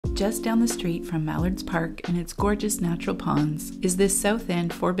Just down the street from Mallard's Park and its gorgeous natural ponds is this Southend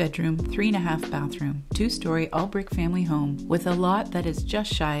 4-bedroom, 3.5 bathroom, 2-story all-brick family home with a lot that is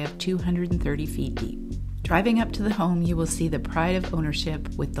just shy of 230 feet deep. Driving up to the home, you will see the pride of ownership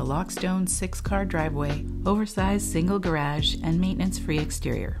with the lockstone 6-car driveway, oversized single garage, and maintenance-free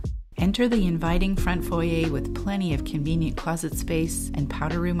exterior. Enter the inviting front foyer with plenty of convenient closet space and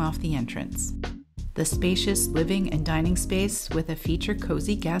powder room off the entrance. The spacious living and dining space with a feature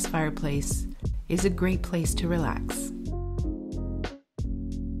cozy gas fireplace is a great place to relax.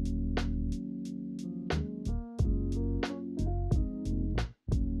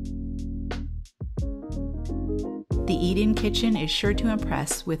 The eat-in kitchen is sure to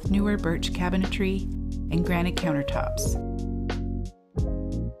impress with newer birch cabinetry and granite countertops.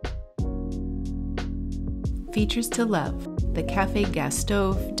 Features to love: the cafe gas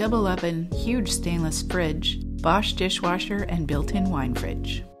stove, double oven, huge stainless fridge, Bosch dishwasher, and built-in wine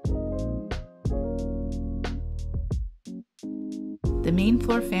fridge. The main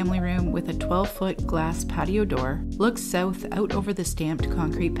floor family room with a 12-foot glass patio door looks south out over the stamped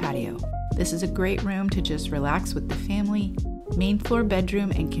concrete patio. This is a great room to just relax with the family. Main floor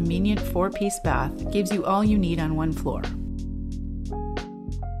bedroom and convenient 4-piece bath gives you all you need on one floor.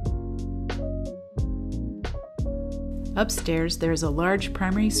 Upstairs, there is a large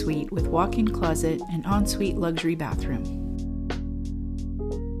primary suite with walk-in closet and ensuite luxury bathroom.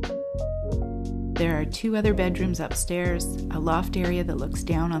 There are 2 other bedrooms upstairs, a loft area that looks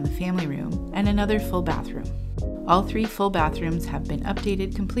down on the family room, and another full bathroom. All 3 full bathrooms have been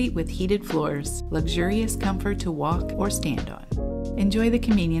updated, complete with heated floors, luxurious comfort to walk or stand on. Enjoy the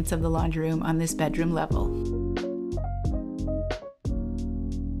convenience of the laundry room on this bedroom level.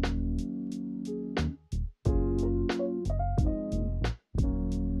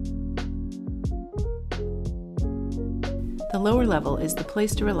 The lower level is the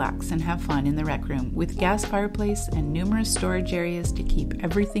place to relax and have fun in the rec room with gas fireplace and numerous storage areas to keep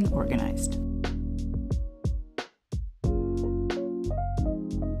everything organized.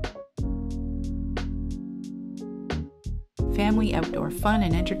 Family outdoor fun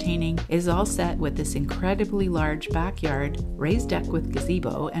and entertaining is all set with this incredibly large backyard, raised deck with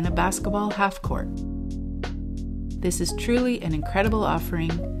gazebo, and a basketball half court. This is truly an incredible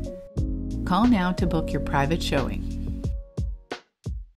offering. Call now to book your private showing.